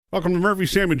Welcome to Murphy,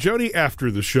 Sam, and Jody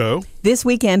after the show. This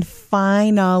weekend,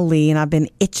 finally, and I've been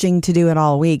itching to do it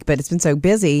all week, but it's been so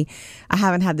busy, I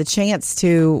haven't had the chance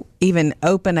to even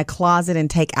open a closet and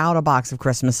take out a box of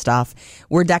Christmas stuff.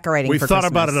 We're decorating for Christmas. We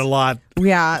thought about it a lot.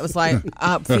 Yeah, it was like,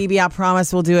 Phoebe, I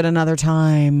promise we'll do it another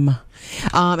time.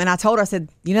 And I told her, I said,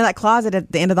 that closet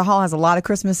at the end of the hall has a lot of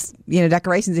Christmas,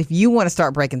 decorations. If you want to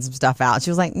start breaking some stuff out.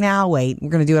 She was like, now wait, we're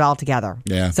going to do it all together.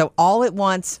 Yeah. So all at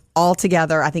once, all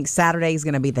together. I think Saturday is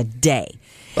going to be the day.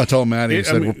 I told Maddie, I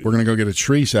said, we're going to go get a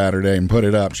tree Saturday and put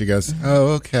it up. She goes,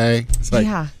 oh, okay. It's like,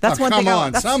 yeah, that's one come thing.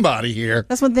 on, somebody here.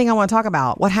 That's one thing I want to talk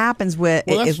about. What happens with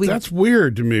that's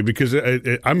weird to me because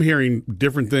I'm hearing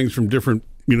different things from different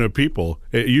people.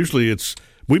 Usually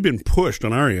we've been pushed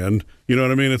on our end. You know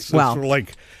what I mean? It's sort of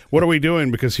like, what are we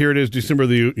doing? Because here it is, December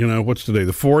what's today,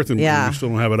 the 4th, and we still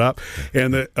don't have it up.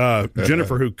 And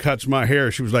Jennifer, who cuts my hair,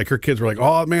 she was like, her kids were like,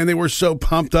 oh man, they were so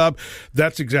pumped up.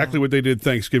 That's exactly what they did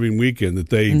Thanksgiving weekend. That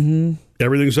they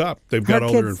everything's up. They've got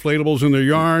all their inflatables in their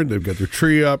yard. They've got their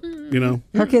tree up.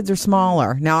 Her kids are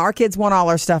smaller now. Our kids want all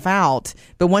our stuff out,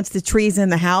 but once the tree's in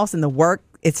the house and the work.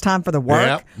 It's time for the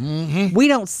work. Yep. We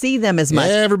don't see them as much.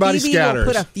 Everybody Phoebe scatters.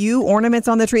 will put a few ornaments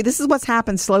on the tree. This is what's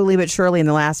happened slowly but surely in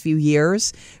the last few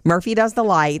years. Murphy does the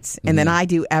lights, and then I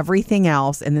do everything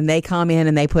else, and then they come in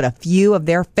and they put a few of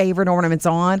their favorite ornaments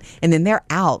on, and then they're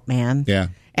out, man. Yeah.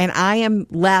 And I am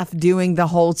left doing the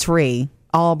whole tree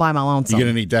all by my lonesome. You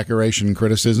get any decoration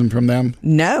criticism from them?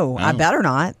 No, I better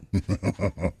not.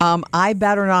 I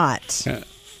better not.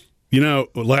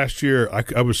 Last year,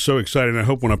 I was so excited, and I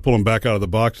hope when I pull them back out of the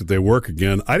box that they work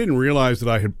again. I didn't realize that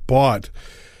I had bought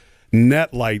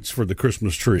net lights for the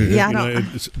Christmas tree. Yeah,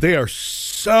 they are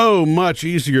so much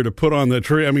easier to put on the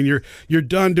tree. I mean, you're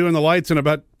done doing the lights in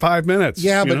about 5 minutes.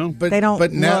 Yeah, but they don't.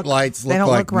 But net lights look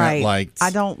like right. net lights. I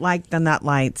don't like the net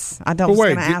lights. I was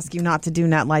going to ask you not to do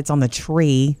net lights on the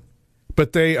tree.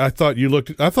 But I thought you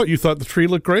thought the tree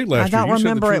looked great last year. I don't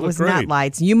remember it was net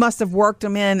lights. You must have worked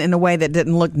them in a way that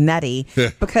didn't look netty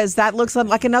because that looks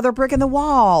like another brick in the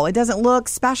wall. It doesn't look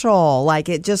special. Like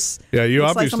it just. Yeah, you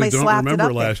looks obviously like don't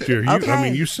remember last year.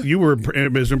 You were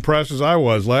as impressed as I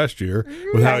was last year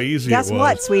with how easy it was. Guess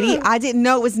what, sweetie? I didn't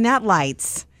know it was net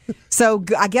lights. So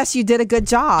I guess you did a good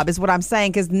job, is what I'm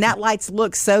saying, because net lights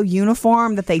look so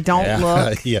uniform that they don't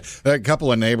look. Yeah, a couple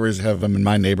of neighbors have them in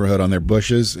my neighborhood on their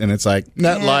bushes, and it's like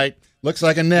net light looks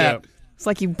like a net. Yeah. It's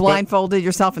like you blindfolded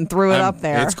yourself and threw it up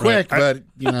there. It's quick, but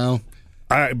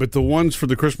But the ones for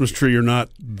the Christmas tree are not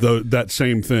that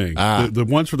same thing. The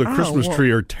ones for the Christmas tree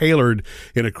are tailored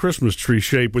in a Christmas tree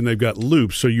shape when they've got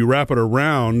loops. So you wrap it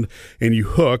around and you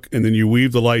hook and then you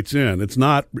weave the lights in. It's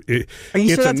not. Are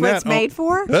you sure that's what it's made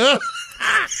for? I'm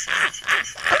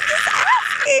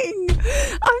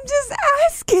just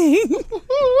asking.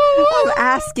 I'm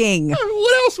asking.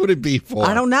 What else would it be for?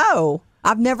 I don't know.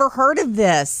 I've never heard of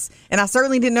this, and I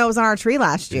certainly didn't know it was on our tree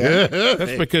last year.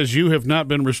 That's because you have not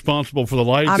been responsible for the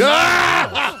lights.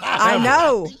 I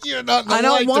know. You're not in the I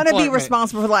don't want to be department.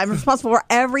 responsible for the lights. I'm responsible for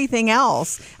everything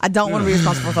else. I don't want to be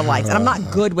responsible for the lights, and I'm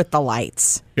not good with the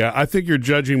lights. Yeah, I think you're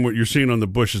judging what you're seeing on the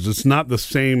bushes. It's not the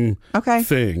same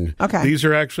thing. Okay. These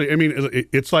are actually,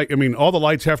 it's like, all the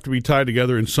lights have to be tied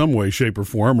together in some way, shape, or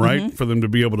form, right? For them to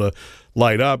be able to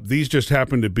light up. These just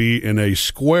happen to be in a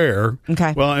square.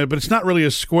 Okay. Well, but it's not really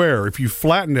a square. If you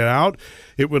flattened it out,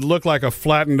 it would look like a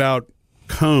flattened out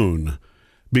cone.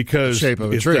 Because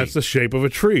that's the shape of a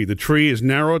tree. The tree is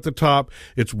narrow at the top.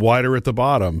 It's wider at the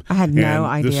bottom. I had no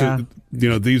idea.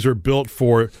 These are built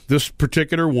for, this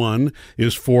particular one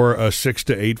is for a 6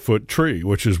 to 8 foot tree,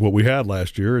 which is what we had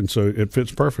last year, and so it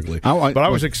fits perfectly. But I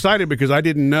was excited because I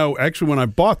didn't know, actually when I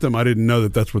bought them, I didn't know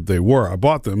that that's what they were. I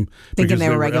bought them thinking because they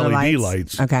were regular LED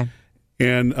lights. Okay.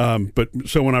 And,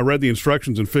 so when I read the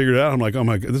instructions and figured it out, I'm like, oh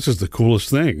my God, this is the coolest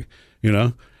thing,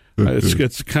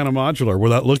 It's kind of modular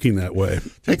without looking that way.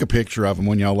 Take a picture of them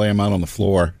when y'all lay them out on the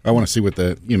floor. I want to see what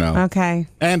Okay.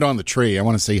 And on the tree. I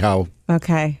want to see how.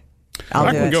 Okay.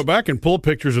 I can go back and pull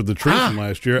pictures of the tree from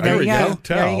last year. There you go.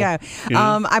 There you go.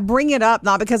 I bring it up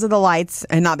not because of the lights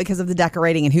and not because of the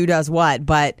decorating and who does what,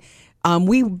 but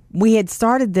we had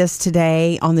started this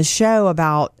today on the show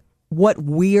about what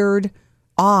weird,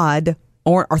 odd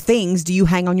or things do you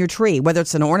hang on your tree, whether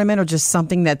it's an ornament or just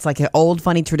something that's like an old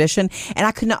funny tradition. And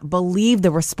I could not believe the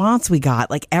response we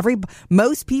got. Like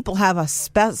most people have a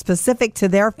specific to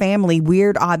their family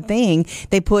weird odd thing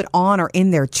they put on or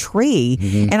in their tree.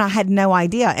 And I had no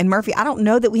idea. And Murphy, I don't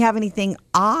know that we have anything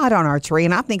odd on our tree,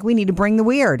 and I think we need to bring the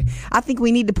weird. I think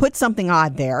we need to put something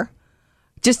odd there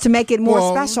just to make it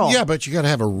more special. Yeah, but you got to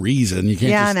have a reason. You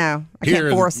can't. Yeah, I know. I can't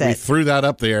force it. We threw that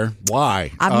up there.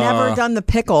 Why? I've never done the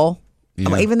pickle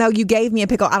Yeah. Even though you gave me a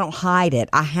pickle, I don't hide it.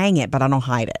 I hang it, but I don't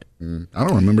hide it. I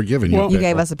don't remember giving you a pickle. You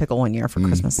gave us a pickle one year for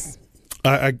Christmas.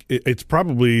 It's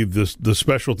probably the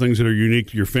special things that are unique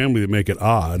to your family that make it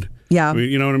odd. Yeah. I mean,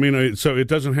 you know what I mean? So it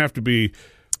doesn't have to be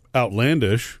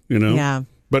outlandish, you know? Yeah.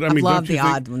 But I mean, love don't you the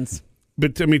think, odd ones.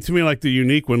 But I mean, to me, like the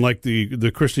unique one, like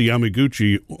the Christy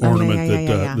Yamaguchi ornament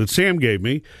that Sam gave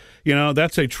me, you know,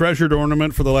 that's a treasured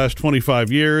ornament for the last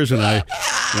 25 years, and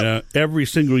every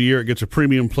single year it gets a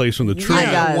premium place on the tree.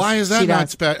 Yeah, why is that not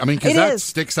special? I mean, because that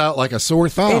sticks out like a sore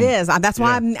thumb. It is. That's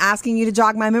why I'm asking you to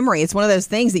jog my memory. It's one of those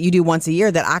things that you do once a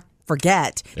year that I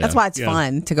forget. Yeah. That's why it's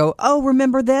fun to go, oh,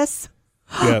 remember this?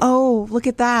 Yeah. Oh, look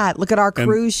at that. Look at our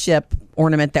cruise ship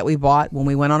ornament that we bought when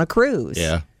we went on a cruise.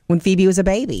 Yeah. When Phoebe was a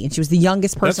baby and she was the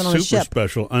youngest person on the ship. That's super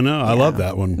special. I know. I love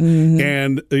that one. Mm-hmm.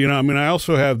 And, you know, I mean, I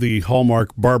also have the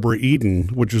Hallmark Barbara Eden,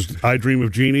 which is I Dream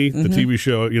of Jeannie, the TV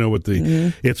show, you know, with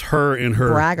the, it's her in her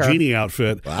Bragger. Jeannie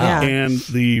outfit. Wow. And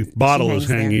the bottle is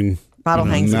hanging. Bottle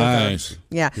hangs. Nice.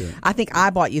 Yeah. I think I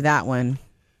bought you that one.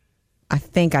 I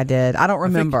think I did. I don't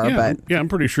remember, but yeah, I'm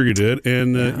pretty sure you did.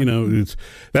 And you know,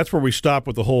 that's where we stop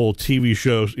with the whole TV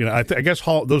shows. You know, I guess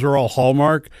those are all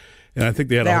Hallmark, and I think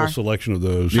they had a whole selection of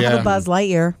those. I have a Buzz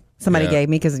Lightyear. Somebody gave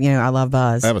me because I love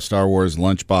Buzz. I have a Star Wars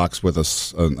lunchbox with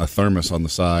a thermos on the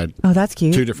side. Oh, that's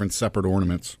cute. 2 different separate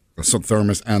ornaments: a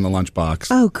thermos and the lunchbox.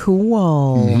 Oh,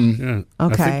 cool. Mm-hmm. Yeah.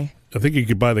 Okay. I think you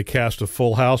could buy the cast of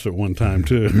Full House at one time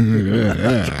too.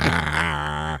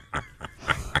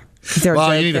 Is there a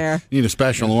joke there? You need a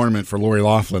special ornament for Lori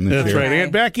Loughlin this That's year. right,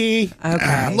 Aunt Becky.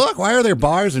 Okay. Look, why are there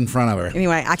bars in front of her?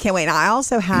 Anyway, I can't wait. Now, I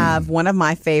also have one of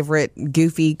my favorite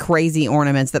goofy, crazy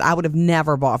ornaments that I would have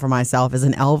never bought for myself is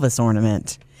an Elvis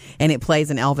ornament. And it plays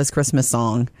an Elvis Christmas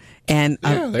song. And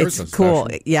it's cool.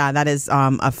 Special. Yeah, that is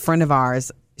a friend of ours.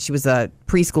 She was a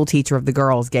preschool teacher of the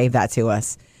girls, gave that to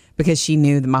us because she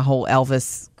knew my whole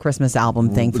Elvis Christmas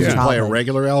album thing from Did you childhood. play a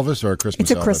regular Elvis or a Christmas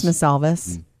Elvis? It's a Christmas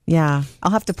Elvis. Yeah.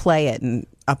 I'll have to play it and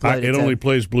upload it. It only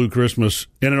plays Blue Christmas,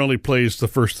 and it only plays the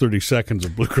first 30 seconds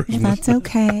of Blue Christmas. That's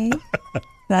okay.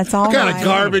 That's all right. What kind of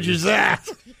garbage is that?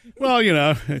 Well, you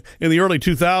know, in the early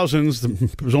 2000s,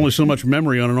 there was only so much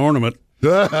memory on an ornament.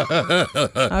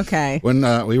 Okay.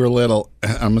 When we were little,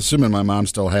 I'm assuming my mom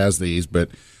still has these, but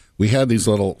we had these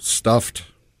little stuffed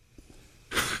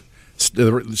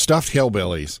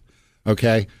hillbillies,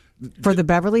 okay? For the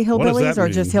Beverly Hillbillies or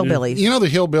just Hillbillies? You know the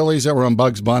Hillbillies that were on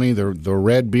Bugs Bunny, the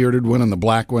red bearded one and the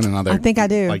black one, and I think I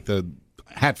do. Like the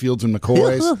Hatfields and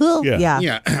McCoys.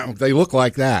 Yeah. They look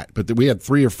like that, but we had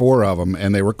 3 or 4 of them,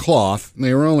 and they were cloth. And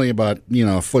they were only about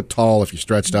a foot tall if you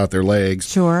stretched out their legs.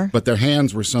 Sure. But their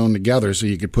hands were sewn together so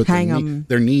you could put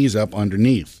their knees up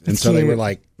underneath, and so they were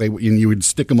like and you would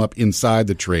stick them up inside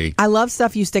the tree. I love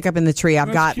stuff you stick up in the tree.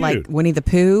 I've got cute. like Winnie the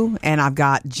Pooh, and I've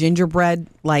got gingerbread,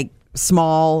 like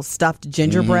small stuffed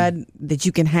gingerbread that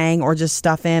you can hang or just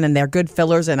stuff in, and they're good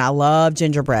fillers, and I love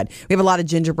gingerbread. We have a lot of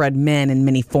gingerbread men in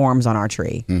many forms on our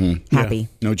tree. Happy.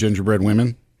 No gingerbread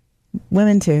women?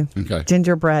 Women too. Okay.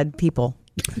 Gingerbread people.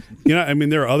 You know, I mean,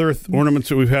 there are other ornaments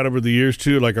that we've had over the years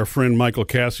too. Like our friend Michael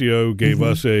Cassio gave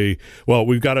us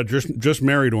we've got a just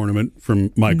married ornament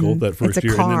from Michael that first It's a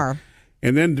year. car.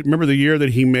 And then remember the year that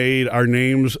he made our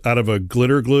names out of a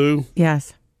glitter glue?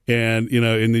 Yes. And,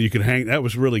 and then you could hang. That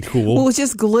was really cool. Well, it was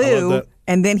just glue,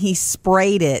 and then he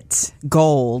sprayed it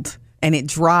gold, and it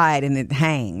dried, and it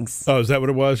hangs. Oh, is that what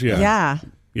it was? Yeah. Yeah.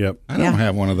 Yep. I don't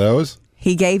have one of those.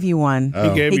 He gave you one.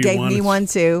 He gave me one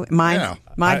too. My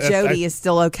Jody is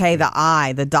still okay.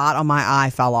 The dot on my eye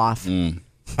fell off.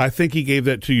 I think he gave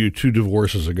that to you 2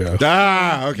 divorces ago.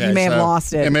 Okay. You may have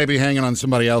lost it. It may be hanging on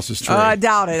somebody else's tree. I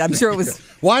doubt it. I'm sure it was.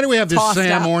 Why do we have this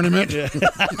Sam ornament?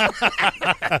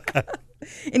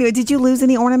 Anyway, did you lose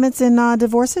any ornaments in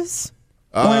divorces?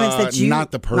 Ornaments that you not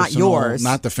the personal, not yours,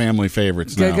 not the family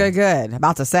favorites. Good, no. good.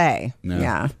 About to say, No.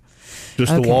 yeah.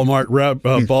 Just the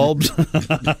Walmart bulbs.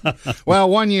 Well,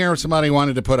 one year somebody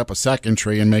wanted to put up a second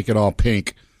tree and make it all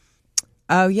pink.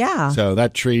 Oh yeah. So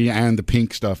that tree and the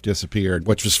pink stuff disappeared,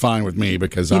 which was fine with me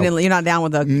because you're not down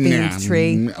with a themed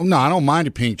tree. No, I don't mind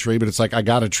a pink tree, but it's like I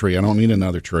got a tree. I don't need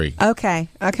another tree. Okay.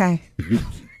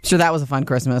 Sure, that was a fun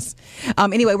Christmas.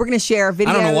 Anyway, we're going to share videos.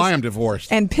 I don't know why I'm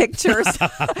divorced. And pictures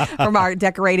from our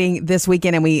decorating this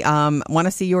weekend, and we want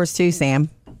to see yours too,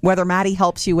 Sam. Whether Maddie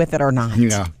helps you with it or not.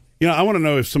 Yeah. I want to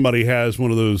know if somebody has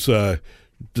one of those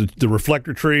the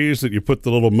reflector trees that you put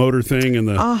the little motor thing in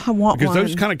the. Oh, I want because one.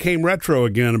 those kind of came retro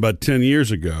again about 10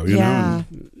 years ago. You know?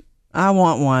 I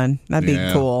want one. That'd be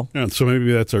cool. Yeah, so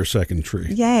maybe that's our second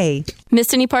tree. Yay!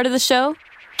 Missed any part of the show?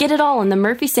 Get it all on the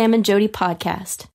Murphy, Sam, and Jody podcast.